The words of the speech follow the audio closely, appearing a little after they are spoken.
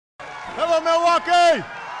Hello, Milwaukee!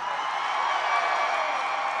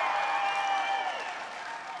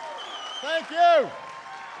 Thank you.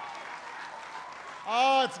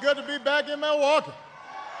 Oh, it's good to be back in Milwaukee.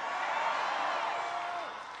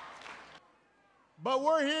 But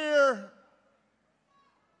we're here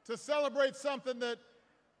to celebrate something that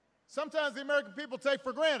sometimes the American people take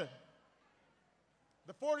for granted.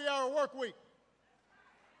 The 40-hour work week,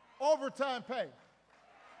 overtime pay,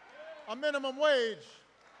 a minimum wage,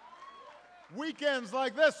 weekends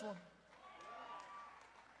like this one.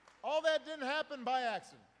 All that didn't happen by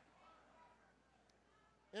accident.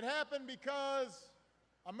 It happened because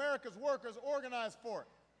America's workers organized for it,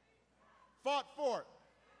 fought for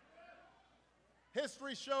it.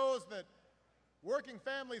 History shows that working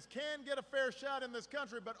families can get a fair shot in this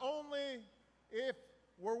country, but only if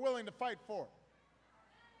we're willing to fight for it.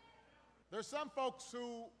 There's some folks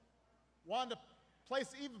who want to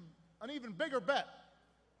place an even bigger bet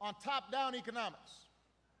on top-down economics,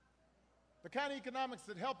 the kind of economics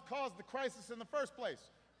that helped cause the crisis in the first place.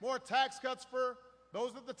 More tax cuts for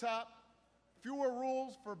those at the top, fewer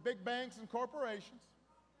rules for big banks and corporations.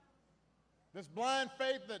 This blind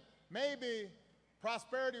faith that maybe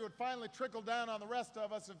prosperity would finally trickle down on the rest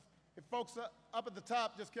of us if folks up at the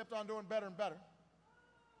top just kept on doing better and better.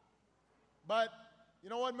 But you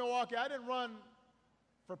know what, Milwaukee? I didn't run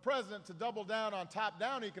for president to double down on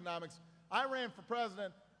top-down economics. I ran for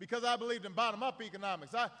president because I believed in bottom-up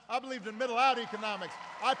economics. I believed in middle-out economics.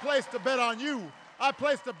 I placed a bet on you. I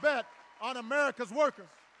placed a bet on America's workers.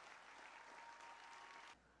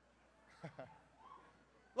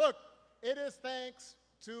 Look, it is thanks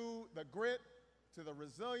to the grit, to the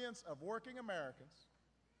resilience of working Americans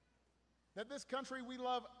that this country we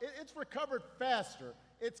love, it's recovered faster.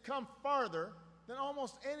 It's come farther than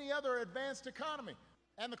almost any other advanced economy.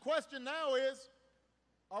 And the question now is,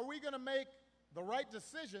 are we going to make the right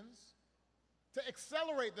decisions to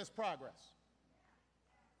accelerate this progress?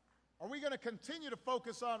 Are we going to continue to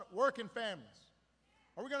focus on working families?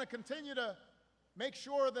 Are we going to continue to make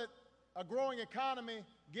sure that a growing economy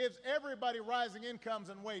gives everybody rising incomes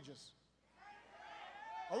and wages?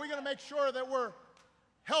 Are we going to make sure that we're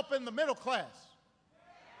helping the middle class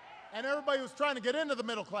and everybody who's trying to get into the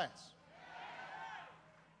middle class?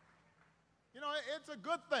 You know, it's a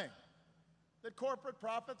good thing that corporate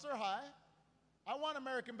profits are high. I want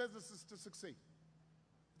American businesses to succeed.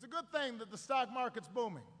 It's a good thing that the stock market's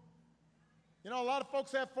booming. You know, a lot of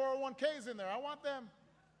folks have 401ks in there. I want them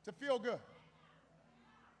to feel good.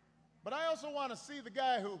 But I also want to see the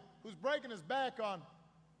guy who's breaking his back on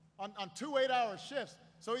 2 8-hour shifts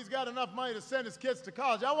so he's got enough money to send his kids to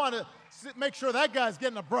college. I want to make sure that guy's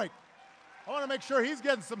getting a break. I want to make sure he's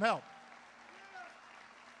getting some help.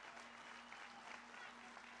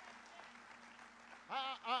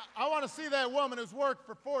 I want to see that woman who's worked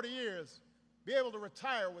for 40 years be able to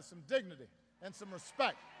retire with some dignity and some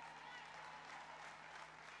respect.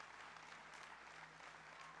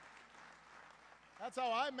 That's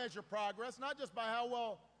how I measure progress, not just by how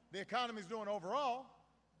well the economy's doing overall,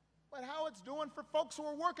 but how it's doing for folks who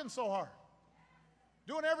are working so hard,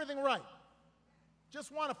 doing everything right,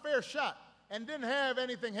 just want a fair shot, and didn't have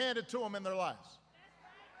anything handed to them in their lives.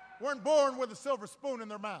 Weren't born with a silver spoon in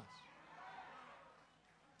their mouths.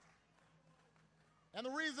 And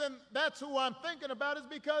the reason that's who I'm thinking about is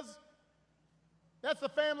because that's the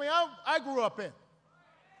family I grew up in.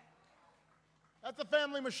 That's the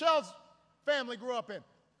family Michelle's family grew up in.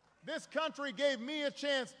 This country gave me a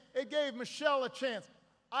chance. It gave Michelle a chance.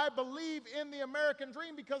 I believe in the American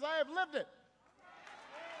dream because I have lived it.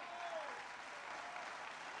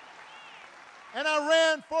 And I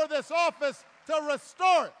ran for this office to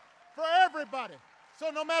restore it for everybody.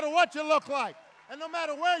 So no matter what you look like, and no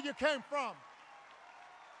matter where you came from,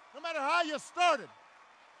 no matter how you started,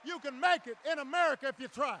 you can make it in America if you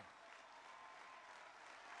try.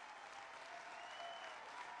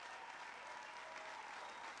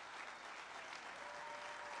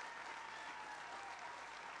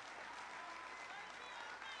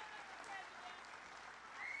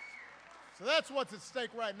 So that's what's at stake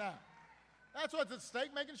right now. That's what's at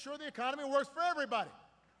stake, making sure the economy works for everybody.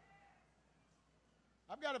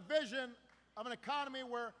 I've got a vision of an economy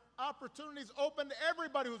where opportunities open to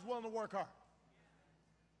everybody who's willing to work hard.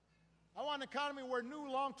 I want an economy where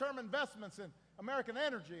new long-term investments in American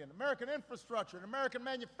energy and American infrastructure and American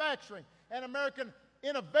manufacturing and American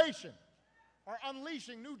innovation are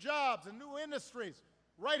unleashing new jobs and new industries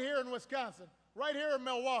right here in Wisconsin, right here in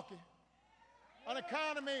Milwaukee. An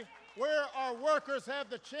economy where our workers have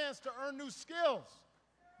the chance to earn new skills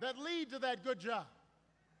that lead to that good job,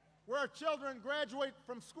 where our children graduate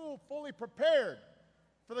from school fully prepared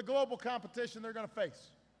for the global competition they're going to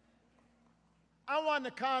face. I want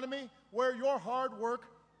an economy where your hard work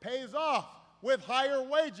pays off with higher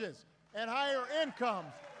wages and higher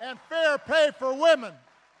incomes and fair pay for women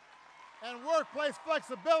and workplace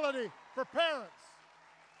flexibility for parents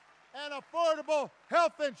and affordable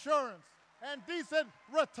health insurance and decent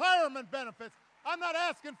retirement benefits. I'm not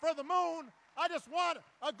asking for the moon. I just want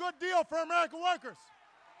a good deal for American workers.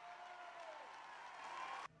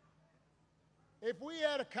 If we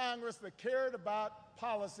had a Congress that cared about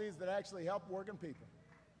policies that actually help working people,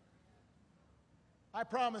 I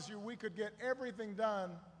promise you we could get everything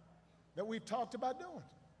done that we've talked about doing.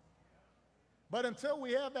 But until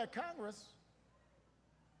we have that Congress,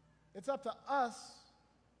 it's up to us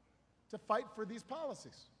to fight for these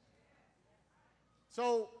policies.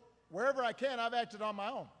 So wherever I can, I've acted on my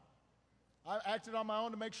own. I acted on my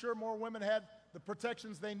own to make sure more women had the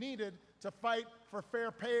protections they needed to fight for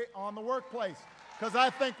fair pay on the workplace. Because I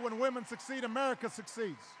think when women succeed, America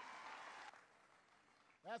succeeds.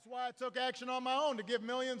 That's why I took action on my own to give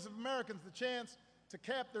millions of Americans the chance to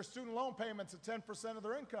cap their student loan payments at 10% of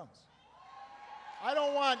their incomes. I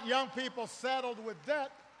don't want young people saddled with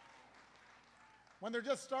debt when they're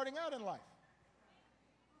just starting out in life.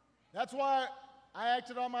 That's why I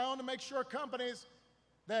acted on my own to make sure companies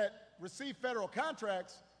that receive federal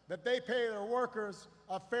contracts, that they pay their workers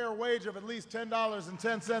a fair wage of at least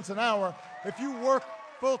 $10.10 an hour. If you work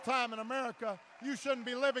full-time in America, you shouldn't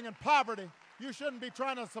be living in poverty. You shouldn't be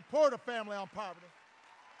trying to support a family on poverty.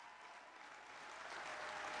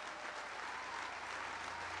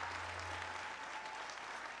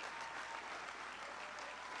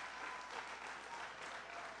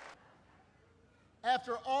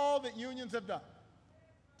 After all that unions have done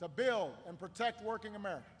to build and protect working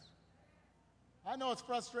Americans, I know it's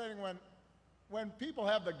frustrating when people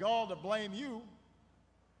have the gall to blame you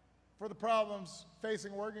for the problems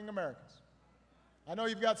facing working Americans. I know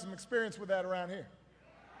you've got some experience with that around here.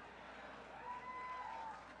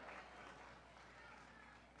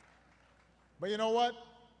 But you know what?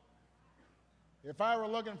 If I were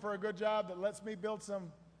looking for a good job that lets me build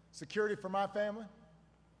some security for my family,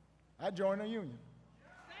 I'd join a union.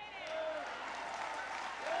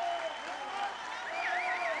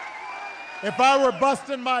 If I were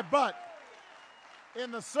busting my butt in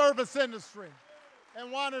the service industry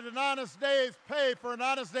and wanted an honest day's pay for an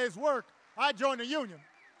honest day's work, I'd join a union.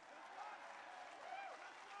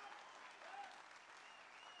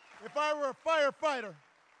 If I were a firefighter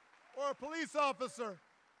or a police officer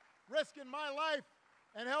risking my life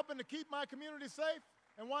and helping to keep my community safe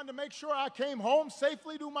and wanted to make sure I came home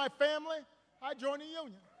safely to my family, I'd join a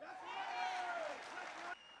union.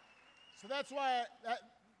 So that's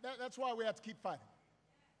why we have to keep fighting.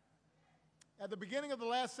 At the beginning of the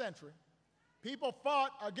last century, people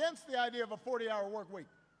fought against the idea of a 40-hour work week.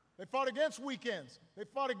 They fought against weekends. They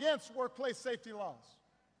fought against workplace safety laws.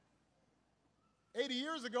 80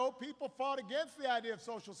 years ago, people fought against the idea of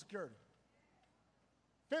Social Security.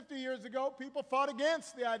 50 years ago, people fought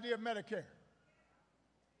against the idea of Medicare.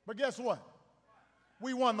 But guess what?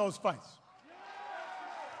 We won those fights.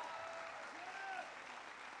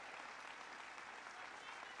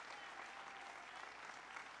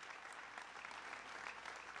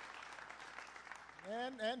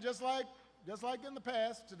 And just like in the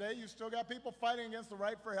past, today you still got people fighting against the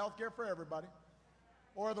right for health care for everybody,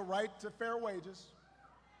 or the right to fair wages,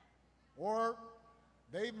 or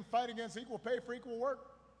they even fight against equal pay for equal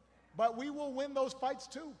work. But we will win those fights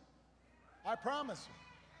too, I promise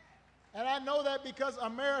you. And I know that because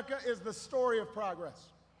America is the story of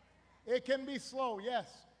progress. It can be slow, yes.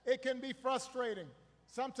 It can be frustrating.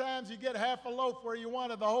 Sometimes you get half a loaf where you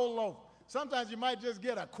wanted the whole loaf. Sometimes you might just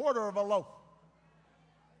get a quarter of a loaf.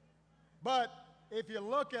 But if you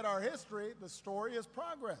look at our history, the story is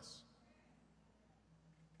progress.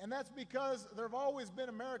 And that's because there have always been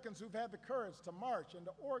Americans who've had the courage to march and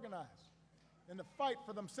to organize and to fight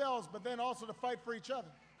for themselves, but then also to fight for each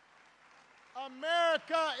other.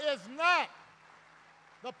 America is not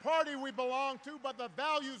the party we belong to, but the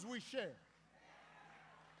values we share.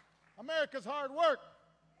 America's hard work,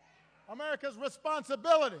 America's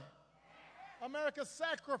responsibility, America's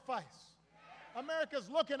sacrifice, America's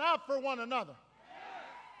looking out for one another.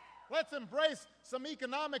 Let's embrace some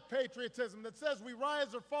economic patriotism that says we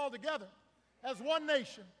rise or fall together as one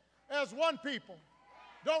nation, as one people.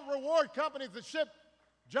 Don't reward companies that ship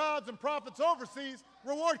jobs and profits overseas.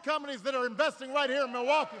 Reward companies that are investing right here in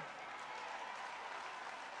Milwaukee.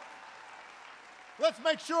 Let's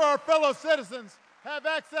make sure our fellow citizens have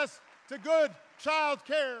access to good child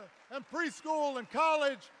care and preschool and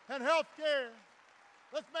college and health care.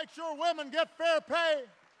 Let's make sure women get fair pay.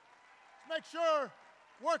 Let's make sure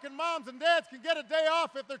working moms and dads can get a day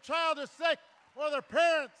off if their child is sick or their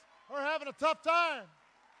parents are having a tough time.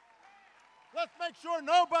 Let's make sure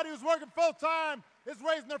nobody who's working full-time is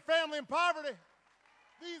raising their family in poverty.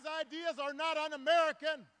 These ideas are not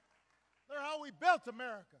un-American. They're how we built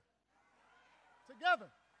America. Together.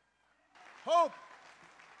 Hope.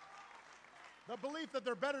 The belief that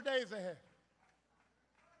there are better days ahead.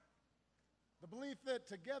 The belief that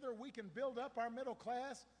together we can build up our middle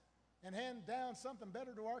class and hand down something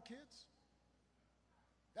better to our kids.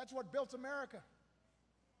 That's what built America.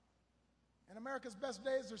 And America's best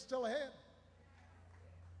days are still ahead.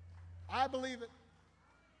 I believe it.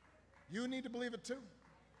 You need to believe it too.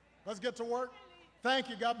 Let's get to work. Thank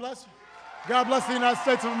you. God bless you. God bless the United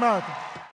States of America.